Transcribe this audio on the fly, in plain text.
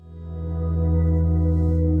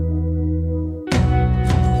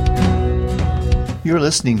You're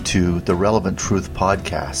listening to the Relevant Truth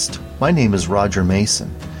Podcast. My name is Roger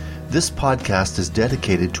Mason. This podcast is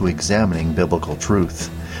dedicated to examining biblical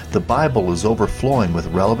truth. The Bible is overflowing with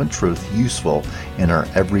relevant truth useful in our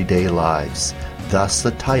everyday lives. Thus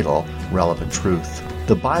the title, Relevant Truth.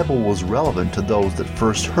 The Bible was relevant to those that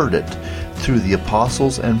first heard it through the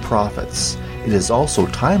apostles and prophets. It is also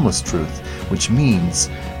timeless truth, which means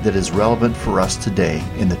that it is relevant for us today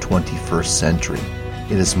in the 21st century.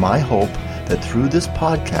 It is my hope that through this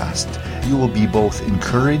podcast, you will be both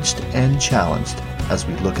encouraged and challenged as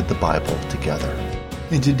we look at the Bible together.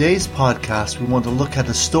 In today's podcast, we want to look at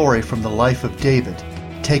a story from the life of David,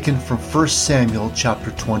 taken from 1 Samuel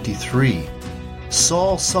chapter 23.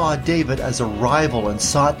 Saul saw David as a rival and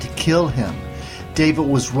sought to kill him. David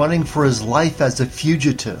was running for his life as a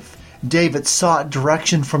fugitive. David sought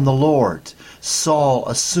direction from the Lord. Saul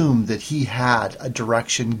assumed that he had a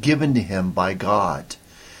direction given to him by God.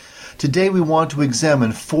 Today we want to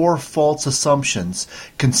examine 4 false assumptions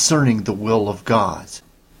concerning the will of God.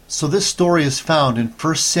 So this story is found in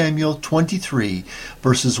 1 Samuel 23,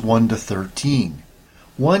 verses 1 to 13.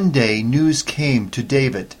 One day news came to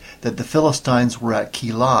David that the Philistines were at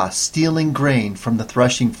Keilah stealing grain from the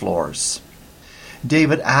threshing floors.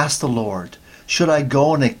 David asked the Lord, "Should I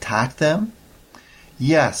go and attack them?"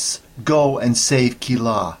 "Yes, go and save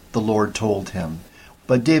Keilah," the Lord told him.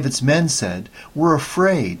 But David's men said, "We're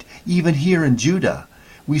afraid, even here in Judah.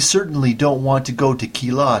 We certainly don't want to go to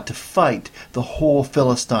Keilah to fight the whole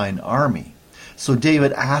Philistine army." So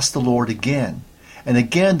David asked the Lord again, and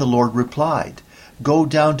again the Lord replied, "Go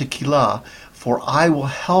down to Keilah, for I will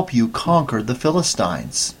help you conquer the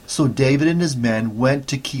Philistines." So David and his men went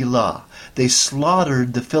to Keilah. They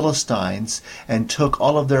slaughtered the Philistines and took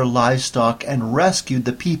all of their livestock and rescued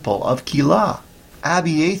the people of Keilah.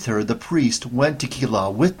 Abiathar the priest went to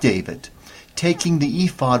Keilah with David, taking the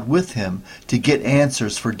ephod with him to get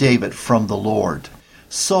answers for David from the Lord.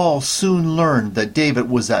 Saul soon learned that David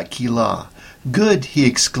was at Keilah. "Good," he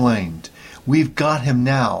exclaimed. "We've got him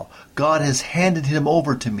now. God has handed him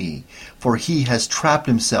over to me, for he has trapped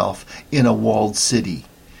himself in a walled city."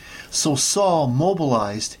 So Saul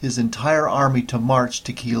mobilized his entire army to march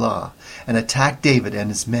to Keilah and attack David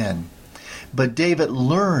and his men. But David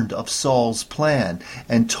learned of Saul's plan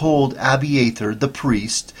and told Abiathar the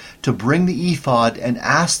priest to bring the ephod and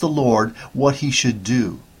ask the Lord what he should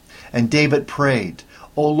do. And David prayed,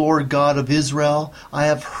 "O Lord God of Israel, I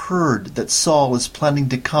have heard that Saul is planning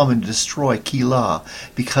to come and destroy Keilah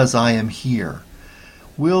because I am here.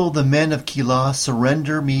 Will the men of Keilah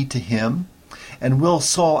surrender me to him? And will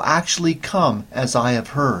Saul actually come as I have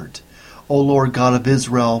heard? O Lord God of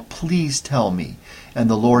Israel, please tell me." And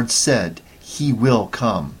the Lord said, "He will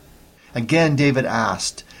come." Again David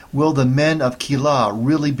asked, "Will the men of Keilah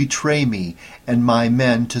really betray me and my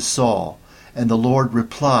men to Saul?" And the Lord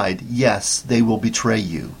replied, "Yes, they will betray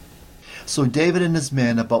you." So David and his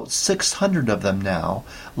men, about 600 of them now,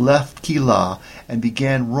 left Keilah and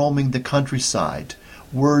began roaming the countryside.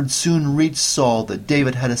 Word soon reached Saul that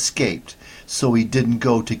David had escaped, so he didn't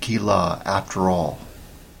go to Keilah after all.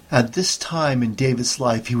 At this time in David's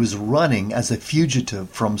life, he was running as a fugitive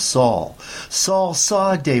from Saul. Saul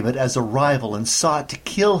saw David as a rival and sought to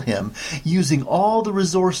kill him, using all the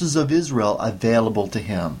resources of Israel available to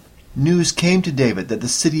him. News came to David that the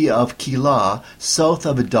city of Keilah, south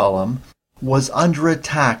of Adullam, was under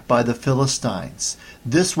attack by the Philistines.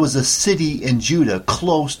 This was a city in Judah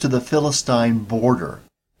close to the Philistine border.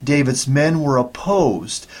 David's men were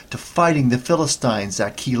opposed to fighting the Philistines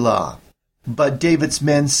at Keilah. But David's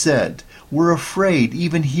men said, "We're afraid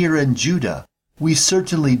even here in Judah. We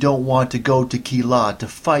certainly don't want to go to Keilah to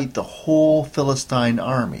fight the whole Philistine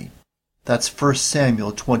army." That's 1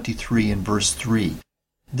 Samuel 23 and verse 3.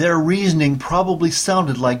 Their reasoning probably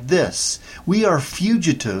sounded like this: "We are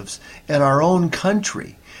fugitives in our own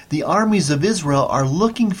country. The armies of Israel are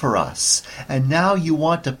looking for us, and now you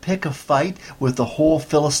want to pick a fight with the whole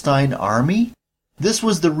Philistine army?" This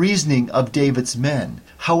was the reasoning of David's men.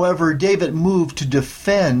 However, David moved to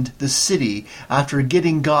defend the city after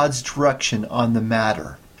getting God's direction on the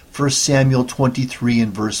matter. 1 Samuel 23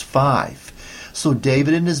 and verse 5. So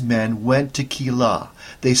David and his men went to Keilah.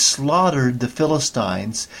 They slaughtered the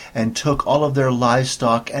Philistines and took all of their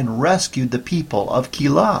livestock and rescued the people of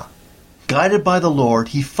Keilah. Guided by the Lord,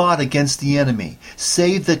 he fought against the enemy,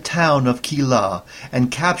 saved the town of Keilah,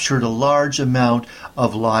 and captured a large amount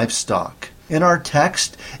of livestock. In our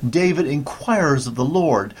text, David inquires of the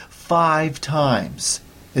Lord 5 times.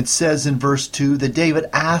 It says in verse 2 that David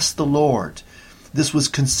asked the Lord. This was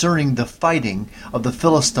concerning the fighting of the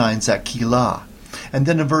Philistines at Keilah. And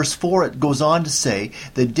then in verse 4 it goes on to say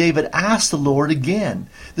that David asked the Lord again.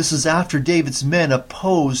 This is after David's men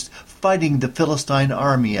opposed fighting the Philistine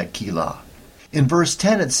army at Keilah. In verse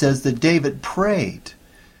 10 it says that David prayed.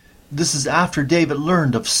 This is after David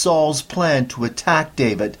learned of Saul's plan to attack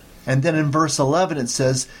David. And then in verse 11 it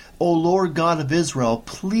says, O Lord God of Israel,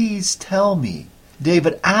 please tell me.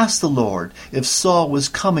 David asked the Lord if Saul was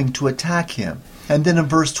coming to attack him. And then in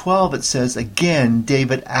verse 12 it says, again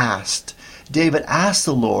David asked. David asked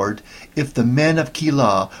the Lord if the men of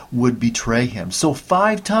Keilah would betray him. So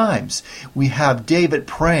 5 times we have David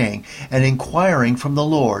praying and inquiring from the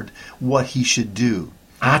Lord what he should do.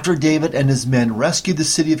 After David and his men rescued the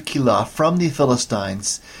city of Keilah from the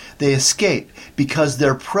Philistines, they escaped because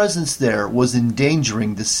their presence there was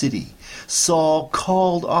endangering the city. Saul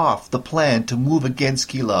called off the plan to move against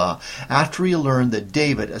Keilah after he learned that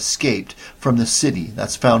David escaped from the city.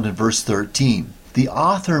 That's found in verse 13. The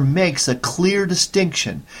author makes a clear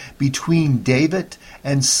distinction between David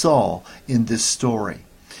and Saul in this story.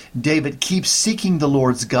 David keeps seeking the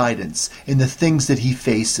Lord's guidance in the things that he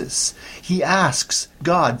faces. He asks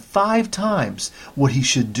God 5 times what he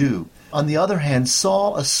should do. On the other hand,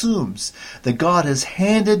 Saul assumes that God has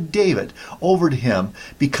handed David over to him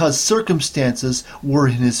because circumstances were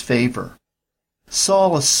in his favor.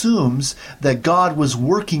 Saul assumes that God was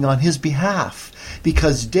working on his behalf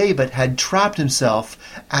because David had trapped himself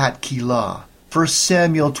at Keilah. 1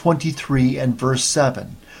 Samuel 23 and verse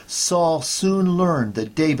 7. Saul soon learned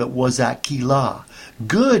that David was at Keilah.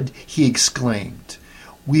 Good, he exclaimed.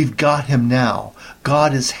 We've got him now.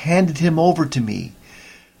 God has handed him over to me,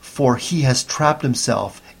 for he has trapped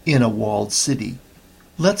himself in a walled city.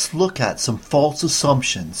 Let's look at some false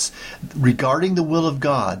assumptions regarding the will of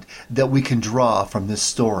God that we can draw from this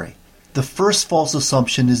story. The first false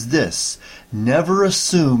assumption is this: never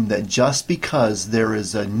assume that just because there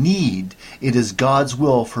is a need, it is God's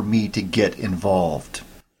will for me to get involved.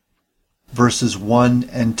 Verses 1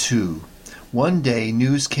 and 2. One day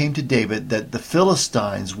news came to David that the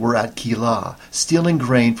Philistines were at Keilah, stealing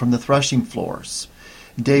grain from the threshing floors.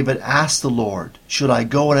 David asked the Lord, should I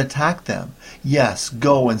go and attack them? Yes,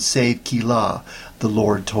 go and save Keilah, the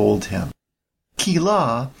Lord told him.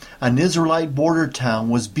 Keilah, an Israelite border town,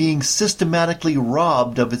 was being systematically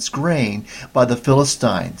robbed of its grain by the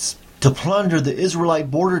Philistines. To plunder the Israelite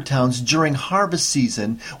border towns during harvest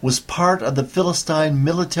season was part of the Philistine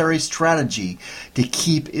military strategy to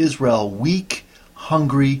keep Israel weak,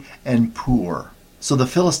 hungry, and poor. So the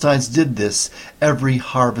Philistines did this every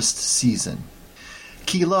harvest season.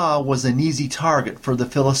 Keilah was an easy target for the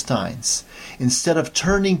Philistines. Instead of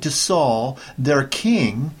turning to Saul, their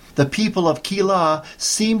king, the people of Keilah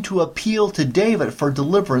seemed to appeal to David for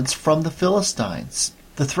deliverance from the Philistines.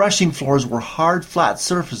 The threshing floors were hard, flat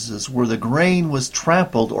surfaces where the grain was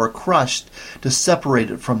trampled or crushed to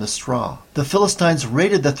separate it from the straw. The Philistines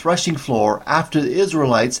raided the threshing floor after the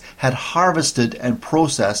Israelites had harvested and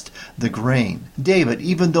processed the grain. David,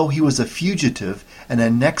 even though he was a fugitive and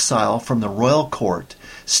an exile from the royal court,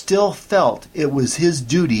 still felt it was his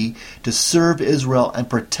duty to serve Israel and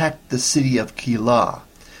protect the city of Keilah,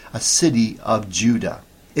 a city of Judah.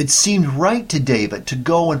 It seemed right to David to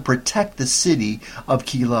go and protect the city of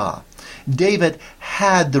Keilah. David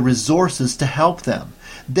had the resources to help them.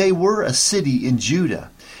 They were a city in Judah.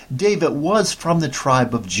 David was from the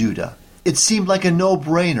tribe of Judah. It seemed like a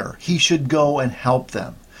no-brainer. He should go and help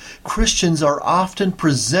them. Christians are often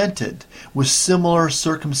presented with similar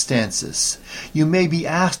circumstances. You may be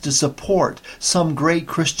asked to support some great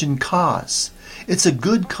Christian cause. It's a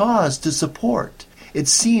good cause to support. It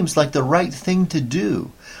seems like the right thing to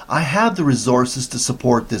do. I have the resources to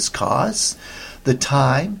support this cause, the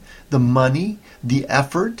time, the money, the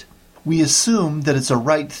effort. We assume that it's a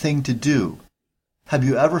right thing to do. Have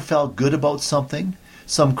you ever felt good about something,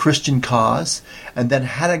 some Christian cause, and then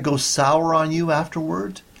had it go sour on you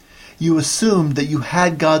afterward? You assumed that you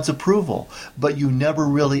had God's approval, but you never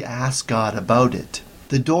really asked God about it.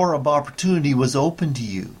 The door of opportunity was open to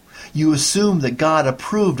you. You assumed that God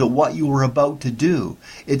approved of what you were about to do.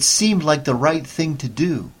 It seemed like the right thing to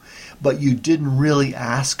do, but you didn't really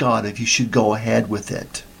ask God if you should go ahead with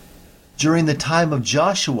it. During the time of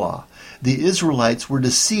Joshua, the Israelites were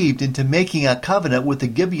deceived into making a covenant with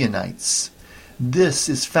the Gibeonites. This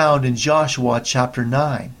is found in Joshua chapter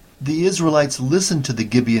 9. The Israelites listened to the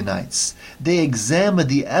Gibeonites. They examined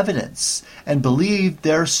the evidence and believed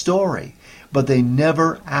their story, but they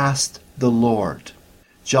never asked the Lord.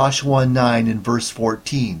 Joshua 9 and verse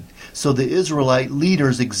 14. So the Israelite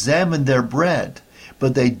leaders examined their bread,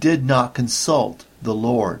 but they did not consult the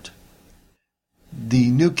Lord.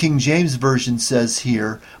 The New King James Version says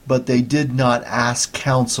here, but they did not ask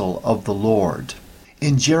counsel of the Lord.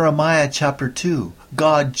 In Jeremiah chapter 2,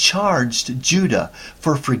 God charged Judah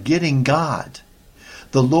for forgetting God.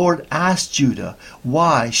 The Lord asked Judah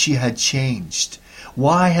why she had changed.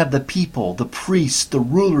 Why have the people, the priests, the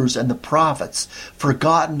rulers, and the prophets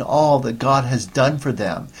forgotten all that God has done for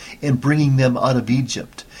them in bringing them out of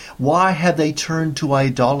Egypt? Why have they turned to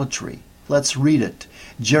idolatry? Let's read it.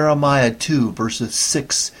 Jeremiah 2, verses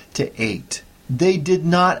 6 to 8. They did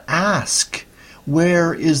not ask,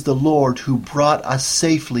 "Where is the Lord who brought us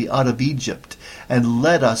safely out of Egypt and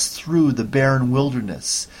led us through the barren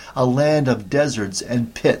wilderness, a land of deserts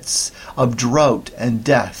and pits, of drought and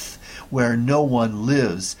death, where no one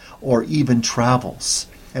lives or even travels?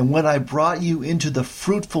 And when I brought you into the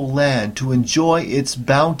fruitful land to enjoy its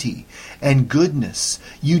bounty and goodness,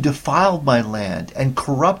 you defiled my land and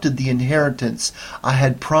corrupted the inheritance I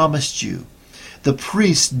had promised you. The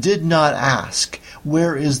priests did not ask,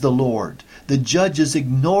 'Where is the Lord?' The judges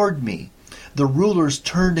ignored me. The rulers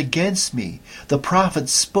turned against me. The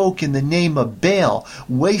prophets spoke in the name of Baal,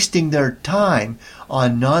 wasting their time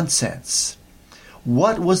on nonsense."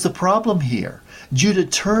 What was the problem here? Judah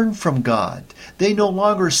turned from God. They no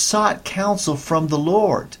longer sought counsel from the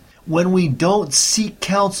Lord. When we don't seek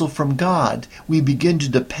counsel from God, we begin to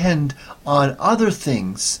depend on other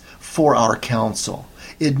things for our counsel.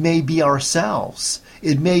 It may be ourselves.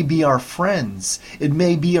 It may be our friends. It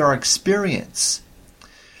may be our experience.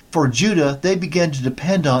 For Judah, they began to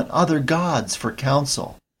depend on other gods for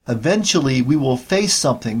counsel. Eventually, we will face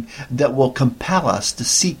something that will compel us to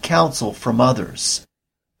seek counsel from others.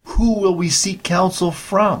 Who will we seek counsel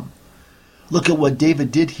from? Look at what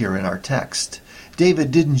David did here in our text.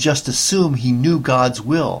 David didn't just assume he knew God's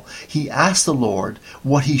will. He asked the Lord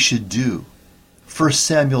what he should do. 1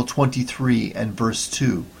 Samuel 23 and verse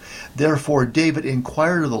 2. Therefore David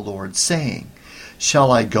inquired of the Lord, saying,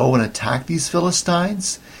 "Shall I go and attack these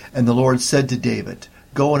Philistines?" And the Lord said to David,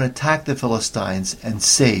 "Go and attack the Philistines and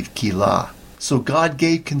save Keilah." So God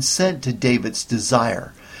gave consent to David's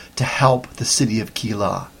desire to help the city of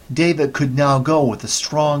Keilah. David could now go with a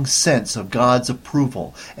strong sense of God's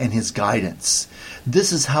approval and his guidance.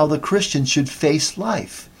 This is how the Christian should face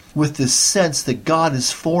life, with this sense that God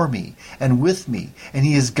is for me and with me, and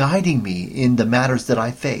he is guiding me in the matters that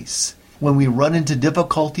I face. When we run into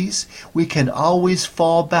difficulties, we can always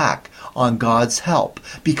fall back on God's help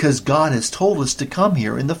because God has told us to come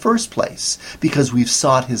here in the first place, because we've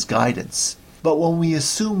sought his guidance. But when we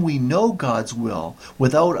assume we know God's will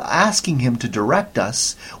without asking him to direct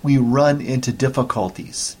us, we run into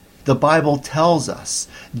difficulties. The Bible tells us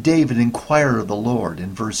David inquired of the Lord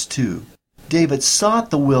in verse 2. David sought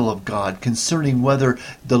the will of God concerning whether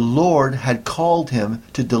the Lord had called him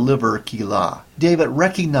to deliver Keilah. David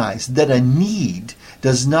recognized that a need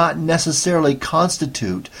does not necessarily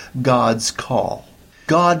constitute God's call.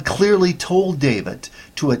 God clearly told David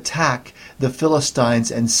to attack the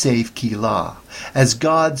Philistines and save Keilah. As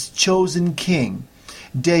God's chosen king,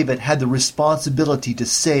 David had the responsibility to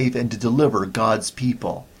save and to deliver God's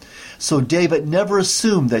people. So David never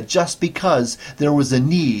assumed that just because there was a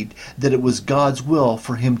need that it was God's will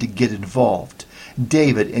for him to get involved.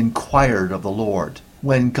 David inquired of the Lord.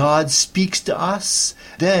 When God speaks to us,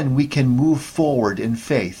 then we can move forward in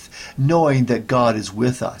faith, knowing that God is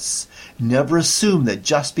with us. Never assume that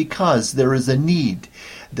just because there is a need,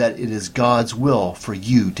 that it is God's will for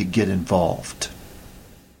you to get involved.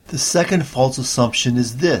 The second false assumption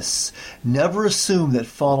is this: never assume that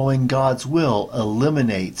following God's will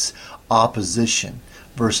eliminates opposition.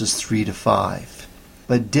 Verses 3 to 5.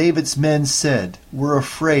 But David's men said, "We're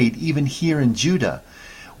afraid even here in Judah.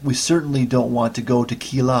 We certainly don't want to go to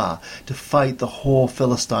Keilah to fight the whole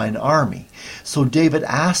Philistine army." So David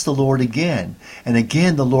asked the Lord again, and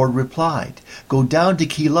again the Lord replied, "Go down to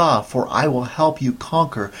Keilah, for I will help you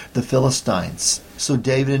conquer the Philistines." So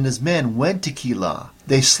David and his men went to Keilah.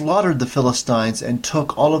 They slaughtered the Philistines and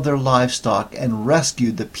took all of their livestock and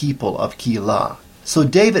rescued the people of Keilah. So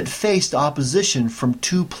David faced opposition from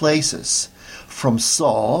two places: from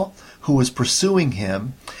Saul, who was pursuing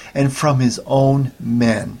him, and from his own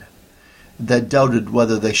men that doubted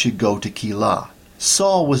whether they should go to Keilah.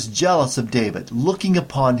 Saul was jealous of David, looking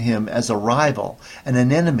upon him as a rival and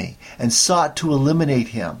an enemy, and sought to eliminate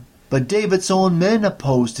him. But David's own men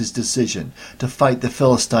opposed his decision to fight the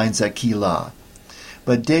Philistines at Keilah.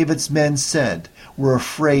 But David's men said, "We're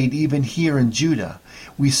afraid even here in Judah.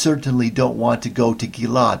 We certainly don't want to go to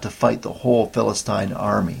Keilah to fight the whole Philistine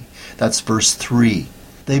army." That's verse 3.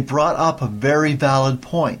 They brought up a very valid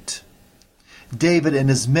point. David and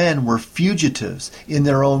his men were fugitives in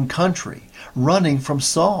their own country, running from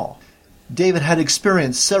Saul. David had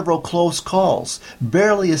experienced several close calls,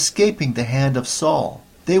 barely escaping the hand of Saul.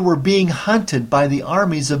 They were being hunted by the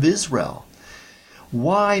armies of Israel.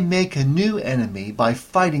 Why make a new enemy by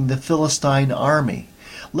fighting the Philistine army?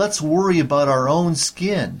 Let's worry about our own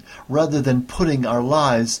skin rather than putting our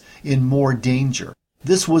lives in more danger.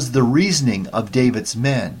 This was the reasoning of David's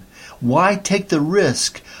men. Why take the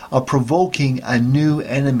risk of provoking a new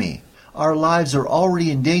enemy? Our lives are already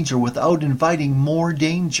in danger without inviting more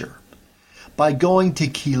danger. By going to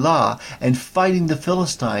Keilah and fighting the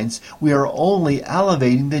Philistines, we are only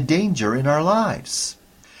elevating the danger in our lives.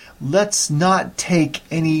 Let's not take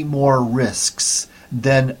any more risks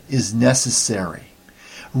than is necessary.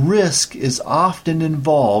 Risk is often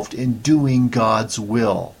involved in doing God's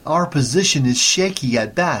will. Our position is shaky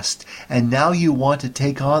at best, and now you want to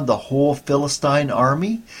take on the whole Philistine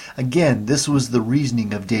army? Again, this was the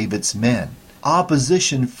reasoning of David's men.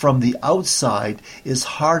 Opposition from the outside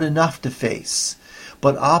is hard enough to face,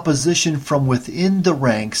 but opposition from within the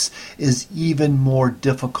ranks is even more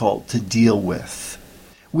difficult to deal with.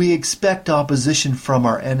 We expect opposition from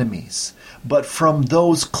our enemies, but from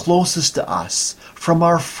those closest to us, from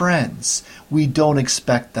our friends, we don't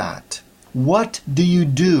expect that. What do you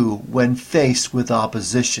do when faced with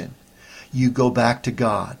opposition? You go back to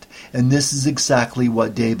God, and this is exactly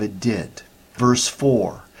what David did. Verse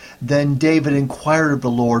 4, Then David inquired of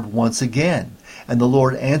the Lord once again, and the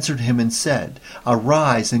Lord answered him and said,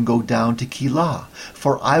 Arise and go down to Keilah,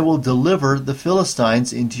 for I will deliver the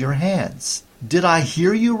Philistines into your hands. Did I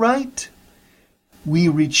hear you right? We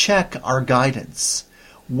recheck our guidance.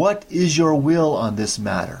 What is your will on this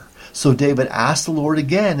matter? So David asked the Lord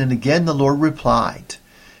again, and again the Lord replied.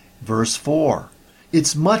 Verse 4,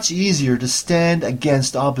 It's much easier to stand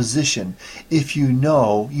against opposition if you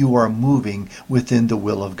know you are moving within the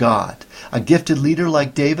will of God. A gifted leader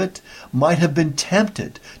like David might have been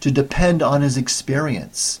tempted to depend on his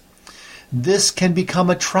experience. This can become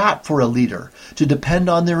a trap for a leader, to depend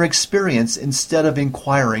on their experience instead of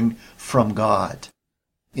inquiring from God.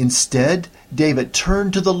 Instead, David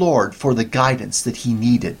turned to the Lord for the guidance that he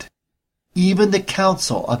needed. Even the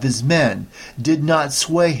counsel of his men did not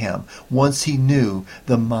sway him once he knew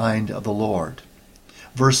the mind of the Lord.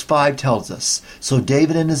 Verse 5 tells us, So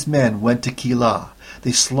David and his men went to Keilah.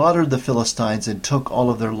 They slaughtered the Philistines and took all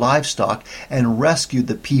of their livestock and rescued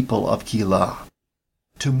the people of Keilah.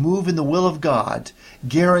 To move in the will of God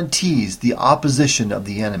guarantees the opposition of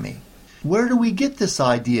the enemy. Where do we get this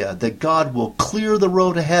idea that God will clear the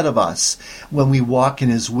road ahead of us when we walk in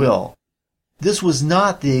His will? This was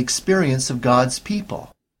not the experience of God's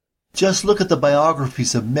people. Just look at the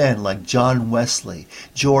biographies of men like John Wesley,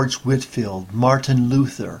 George Whitefield, Martin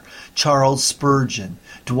Luther, Charles Spurgeon,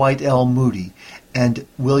 Dwight L. Moody, and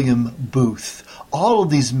William Booth. All of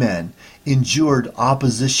these men endured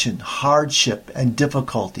opposition, hardship, and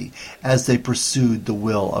difficulty as they pursued the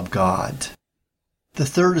will of God. The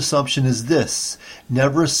third assumption is this: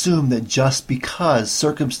 never assume that just because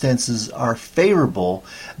circumstances are favorable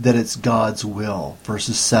that it's God's will.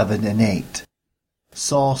 Verses 7 and 8.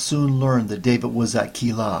 Saul soon learned that David was at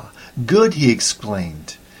Keilah. Good, he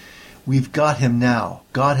exclaimed. We've got him now.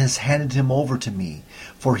 God has handed him over to me,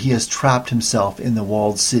 for he has trapped himself in the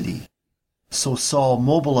walled city. So Saul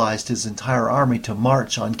mobilized his entire army to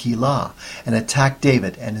march on Keilah and attack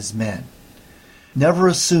David and his men. Never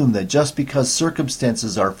assume that just because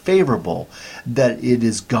circumstances are favorable that it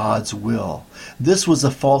is God's will. This was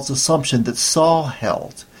a false assumption that Saul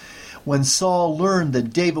held. When Saul learned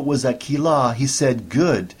that David was at Keilah, he said,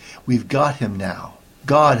 Good, we've got him now.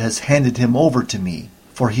 God has handed him over to me,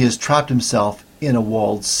 for he has trapped himself in a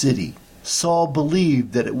walled city. Saul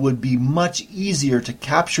believed that it would be much easier to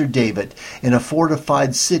capture David in a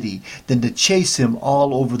fortified city than to chase him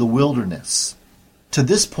all over the wilderness. To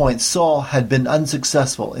this point, Saul had been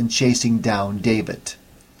unsuccessful in chasing down David.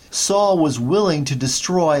 Saul was willing to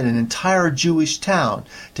destroy an entire Jewish town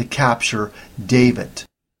to capture David.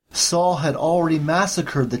 Saul had already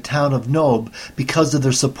massacred the town of Nob because of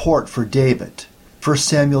their support for David. 1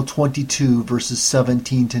 Samuel 22, verses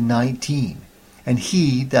 17 to 19. And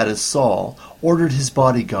he, that is Saul, ordered his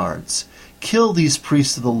bodyguards, Kill these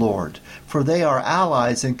priests of the Lord, for they are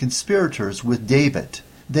allies and conspirators with David.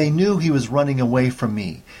 They knew he was running away from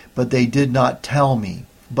me, but they did not tell me.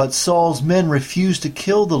 But Saul's men refused to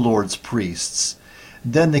kill the Lord's priests.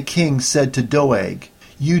 Then the king said to Doeg,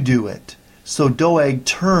 You do it. So Doeg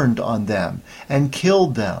turned on them and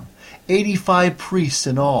killed them, 85 priests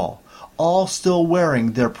in all still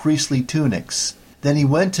wearing their priestly tunics. Then he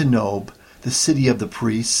went to Nob, the city of the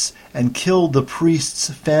priests, and killed the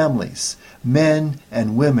priests' families, men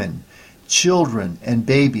and women, children and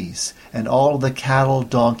babies, and all the cattle,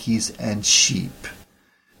 donkeys, and sheep.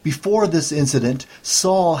 Before this incident,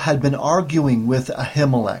 Saul had been arguing with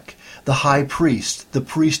Ahimelech, the high priest, the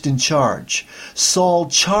priest in charge. Saul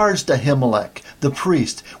charged Ahimelech, the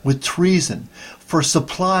priest, with treason for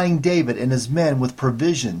supplying David and his men with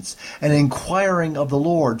provisions and inquiring of the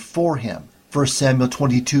Lord for him. 1 Samuel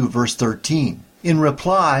 22, verse 13. In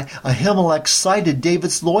reply, Ahimelech cited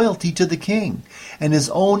David's loyalty to the king and his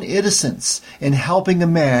own innocence in helping a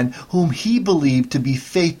man whom he believed to be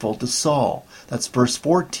faithful to Saul. That's verse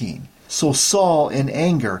 14. So Saul, in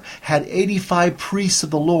anger, had 85 priests of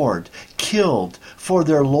the Lord killed for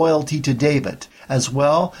their loyalty to David. As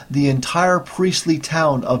well, the entire priestly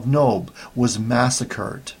town of Nob was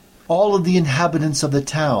massacred. All of the inhabitants of the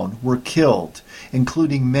town were killed,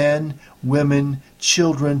 including men, women,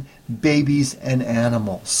 children, babies, and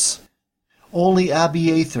animals. Only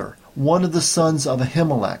Abiathar, one of the sons of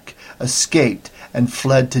Ahimelech, escaped and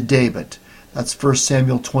fled to David. That's 1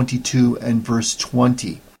 Samuel 22 and verse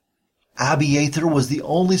 20. Abiathar was the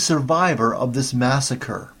only survivor of this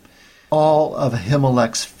massacre. All of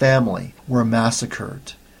Ahimelech's family were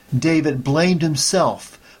massacred. David blamed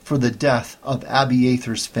himself for the death of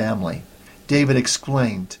Abiathar's family. David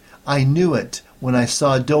exclaimed, "I knew it when I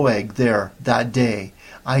saw Doeg there that day.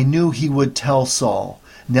 I knew he would tell Saul,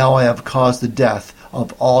 'Now I have caused the death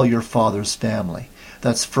of all your father's family.'"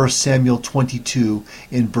 That's 1 Samuel 22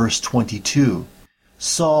 in verse 22.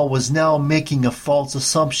 Saul was now making a false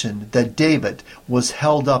assumption that David was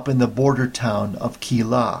held up in the border town of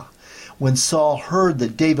Keilah. When Saul heard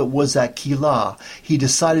that David was at Keilah, he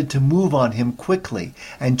decided to move on him quickly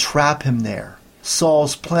and trap him there.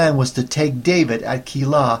 Saul's plan was to take David at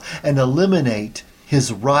Keilah and eliminate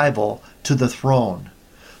his rival to the throne.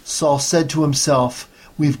 Saul said to himself,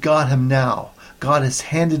 "We've got him now. God has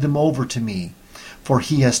handed him over to me, for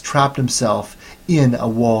he has trapped himself in a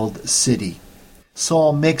walled city."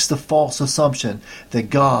 Saul makes the false assumption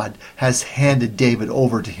that God has handed David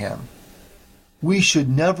over to him. We should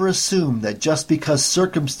never assume that just because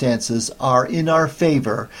circumstances are in our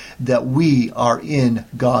favor, that we are in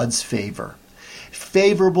God's favor.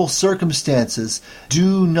 Favorable circumstances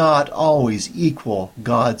do not always equal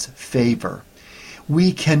God's favor.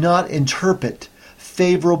 We cannot interpret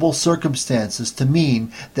favorable circumstances to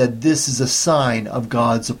mean that this is a sign of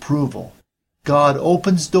God's approval. God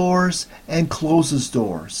opens doors and closes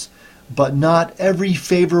doors, but not every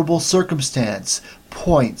favorable circumstance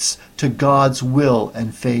points to God's will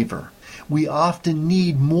and favor. We often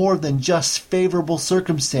need more than just favorable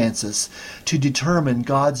circumstances to determine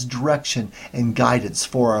God's direction and guidance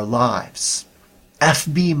for our lives.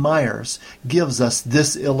 F.B. Myers gives us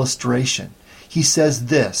this illustration. He says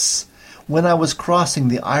this, "When I was crossing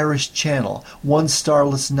the Irish Channel one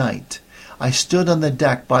starless night, I stood on the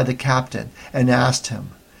deck by the captain and asked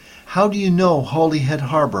him, 'How do you know Holyhead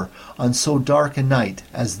Harbor on so dark a night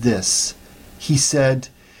as this?' He said,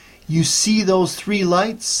 'You see those 3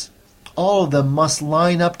 lights? All of them must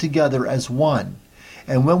line up together as one,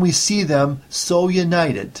 and when we see them so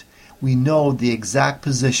united, we know the exact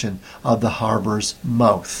position of the harbor's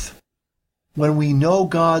mouth.'" When we know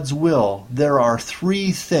God's will, there are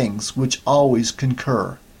 3 things which always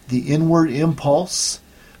concur: the inward impulse,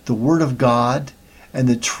 the Word of God, and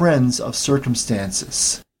the trends of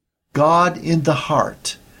circumstances. God in the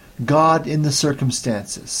heart, God in the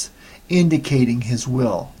circumstances, indicating His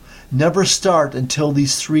will. Never start until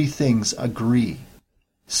these 3 things agree.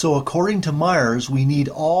 So according to Myers, we need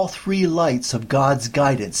all 3 lights of God's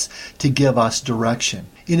guidance to give us direction.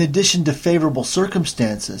 In addition to favorable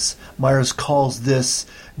circumstances, Myers calls this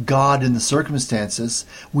God in the circumstances,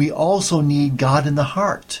 we also need God in the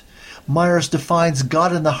heart. Myers defines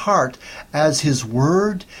God in the heart as His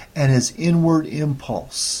Word and His inward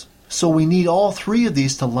impulse. So we need all 3 of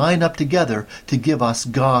these to line up together to give us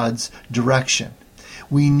God's direction.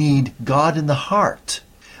 We need God in the heart.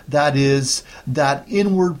 That is, that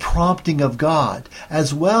inward prompting of God,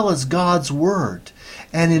 as well as God's Word.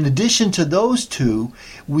 And in addition to those 2,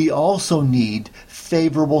 we also need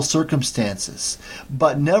favorable circumstances.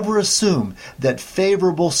 But never assume that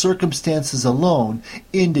favorable circumstances alone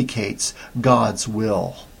indicates God's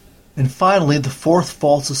will. And finally, the 4th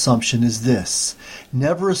false assumption is this: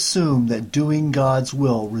 never assume that doing God's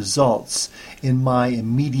will results in my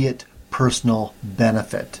immediate personal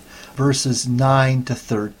benefit. Verses 9 to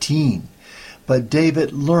 13. But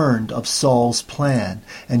David learned of Saul's plan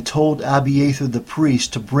and told Abiathar the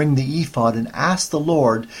priest to bring the ephod and asked the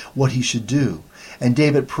Lord what he should do. And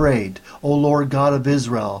David prayed, "O Lord God of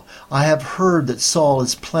Israel, I have heard that Saul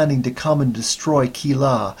is planning to come and destroy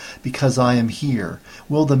Keilah because I am here.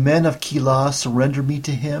 Will the men of Keilah surrender me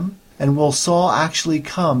to him? And will Saul actually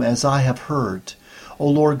come as I have heard? O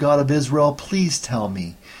Lord God of Israel, please tell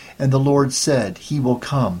me. And the Lord said, He will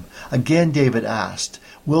come. Again David asked,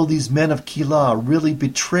 Will these men of Keilah really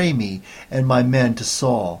betray me and my men to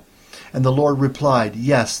Saul? And the Lord replied,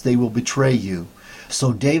 Yes, they will betray you.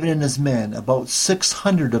 So David and his men, about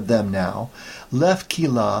 600 of them now, left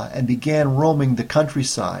Keilah and began roaming the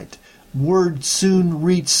countryside. Word soon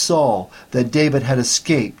reached Saul that David had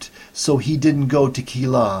escaped, so he didn't go to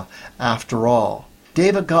Keilah after all.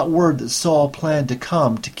 David got word that Saul planned to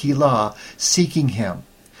come to Keilah seeking him.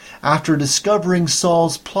 After discovering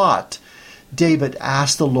Saul's plot, David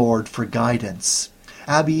asked the Lord for guidance.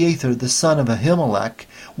 Abiathar, the son of Ahimelech,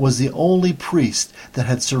 was the only priest that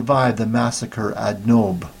had survived the massacre at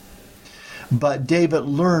Nob. But David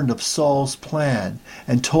learned of Saul's plan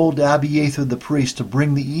and told Abiathar the priest to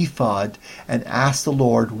bring the ephod and asked the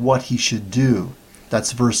Lord what he should do.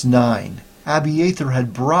 That's verse 9. Abiathar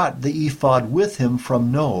had brought the ephod with him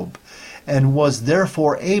from Nob, and was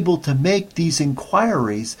therefore able to make these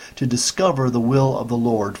inquiries to discover the will of the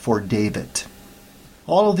Lord for David.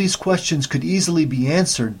 All of these questions could easily be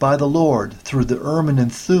answered by the Lord through the Urim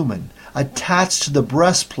and Thummim attached to the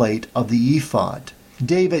breastplate of the ephod.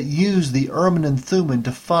 David used the Urim and Thummim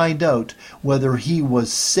to find out whether he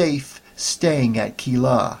was safe staying at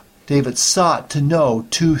Keilah. David sought to know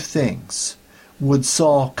two things. Would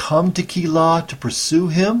Saul come to Keilah to pursue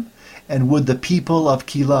him? And would the people of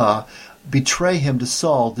Keilah betray him to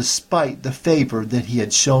Saul despite the favor that he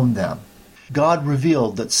had shown them? God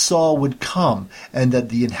revealed that Saul would come and that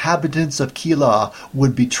the inhabitants of Keilah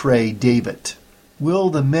would betray David. Will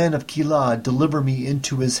the men of Keilah deliver me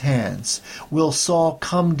into his hands? Will Saul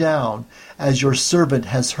come down as your servant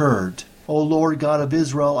has heard? O Lord God of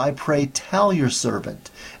Israel, I pray, tell your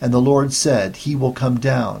servant. And the Lord said, He will come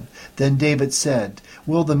down. Then David said,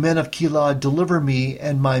 Will the men of Keilah deliver me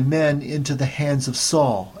and my men into the hands of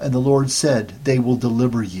Saul? And the Lord said, They will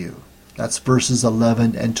deliver you. That's verses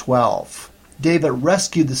 11 and 12. David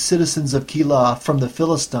rescued the citizens of Keilah from the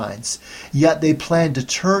Philistines, yet they planned to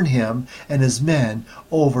turn him and his men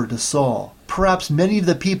over to Saul. Perhaps many of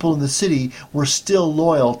the people in the city were still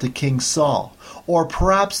loyal to King Saul, or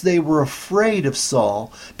perhaps they were afraid of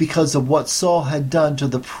Saul because of what Saul had done to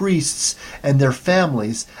the priests and their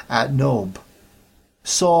families at Nob.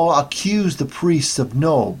 Saul accused the priests of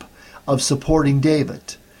Nob of supporting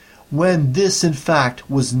David, when this in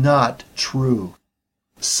fact was not true.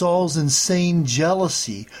 Saul's insane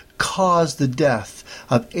jealousy caused the death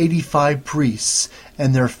of 85 priests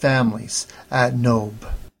and their families at Nob.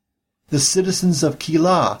 The citizens of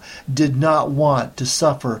Keilah did not want to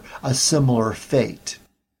suffer a similar fate.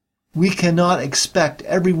 We cannot expect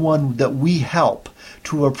everyone that we help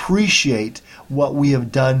to appreciate what we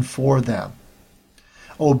have done for them.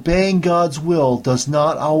 Obeying God's will does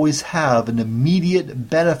not always have an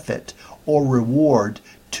immediate benefit or reward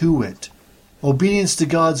to it. Obedience to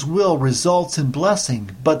God's will results in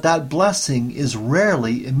blessing, but that blessing is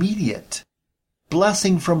rarely immediate.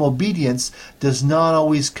 Blessing from obedience does not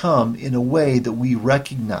always come in a way that we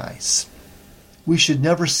recognize. We should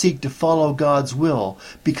never seek to follow God's will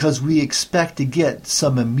because we expect to get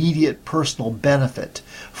some immediate personal benefit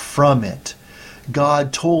from it.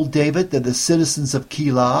 God told David that the citizens of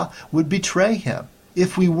Keilah would betray him.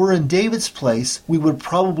 If we were in David's place, we would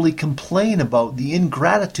probably complain about the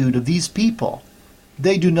ingratitude of these people.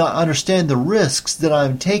 They do not understand the risks that I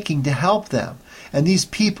am taking to help them, and these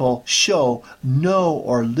people show no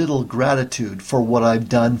or little gratitude for what I've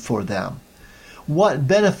done for them. What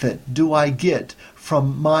benefit do I get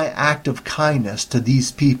from my act of kindness to these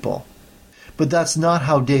people? But that's not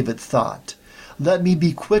how David thought. Let me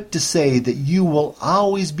be quick to say that you will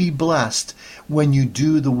always be blessed when you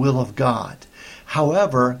do the will of God.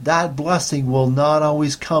 However, that blessing will not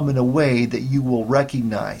always come in a way that you will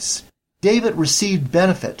recognize. David received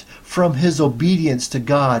benefit from his obedience to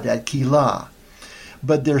God at Keilah,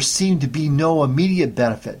 but there seemed to be no immediate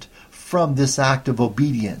benefit from this act of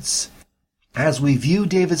obedience. As we view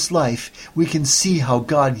David's life, we can see how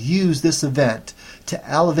God used this event to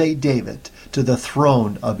elevate David to the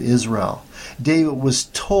throne of Israel. David was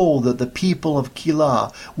told that the people of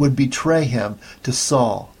Keilah would betray him to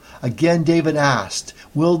Saul. Again David asked,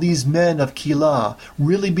 Will these men of Keilah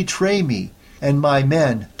really betray me and my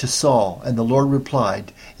men to Saul? And the Lord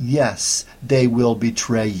replied, Yes, they will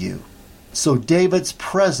betray you. So David's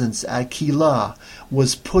presence at Keilah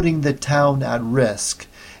was putting the town at risk.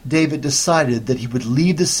 David decided that he would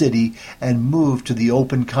leave the city and move to the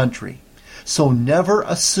open country. So never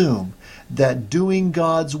assume that doing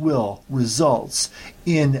God's will results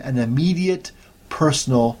in an immediate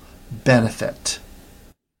personal benefit.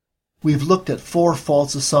 We've looked at 4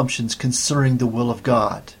 false assumptions concerning the will of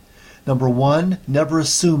God. Number one, never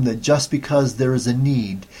assume that just because there is a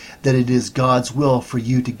need, that it is God's will for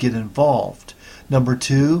you to get involved. Number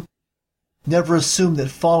two, never assume that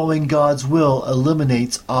following God's will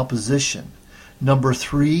eliminates opposition. Number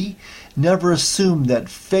three, never assume that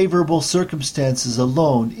favorable circumstances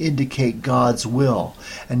alone indicate God's will.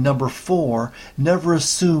 And number four, never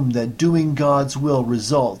assume that doing God's will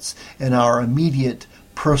results in our immediate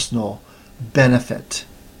personal benefit.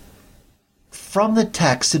 From the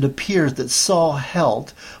text, it appears that Saul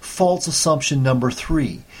held false assumption number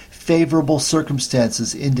three. Favorable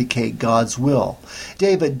circumstances indicate God's will.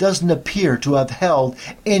 David doesn't appear to have held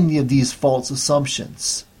any of these false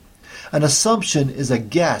assumptions. An assumption is a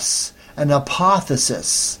guess, an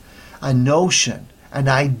hypothesis, a notion, an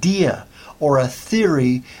idea, or a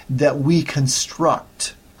theory that we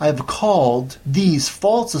construct. I have called these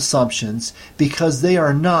false assumptions because they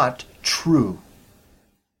are not true.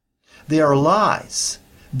 They are lies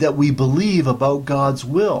that we believe about God's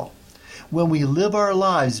will. When we live our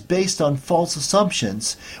lives based on false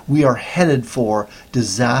assumptions, we are headed for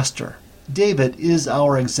disaster. David is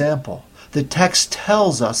our example. The text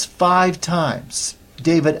tells us 5 times.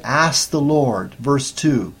 David asked the Lord, verse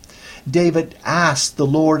 2. David asked the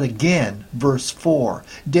Lord again, verse 4.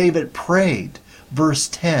 David prayed, verse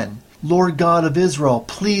 10. Lord God of Israel,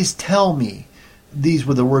 please tell me. These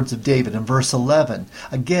were the words of David in verse 11.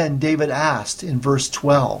 Again, David asked in verse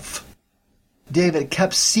 12. David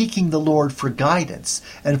kept seeking the Lord for guidance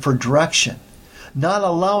and for direction, not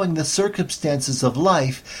allowing the circumstances of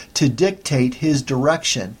life to dictate his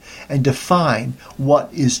direction and define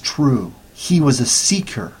what is true. He was a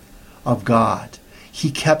seeker of God.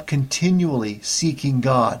 He kept continually seeking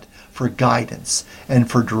God for guidance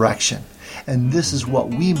and for direction. And this is what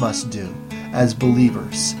we must do as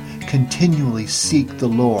believers. Continually seek the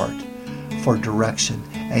Lord for direction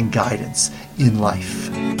and guidance in life.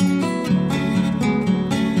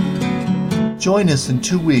 Join us in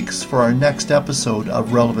 2 weeks for our next episode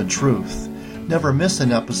of Relevant Truth. Never miss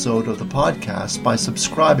an episode of the podcast by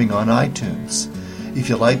subscribing on iTunes. If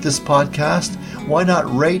you like this podcast, why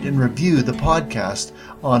not rate and review the podcast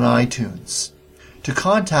on iTunes? To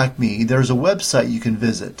contact me, there's a website you can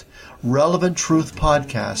visit,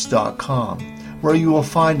 relevanttruthpodcast.com, where you will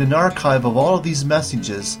find an archive of all of these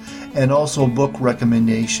messages and also book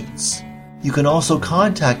recommendations. You can also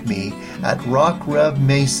contact me at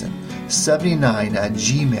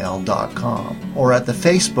rockrevmason79@gmail.com or at the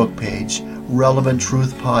Facebook page Relevant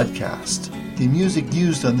Truth Podcast. The music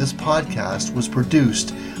used on this podcast was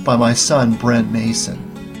produced by my son Brent Mason.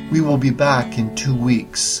 We will be back in 2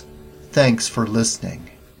 weeks. Thanks for listening.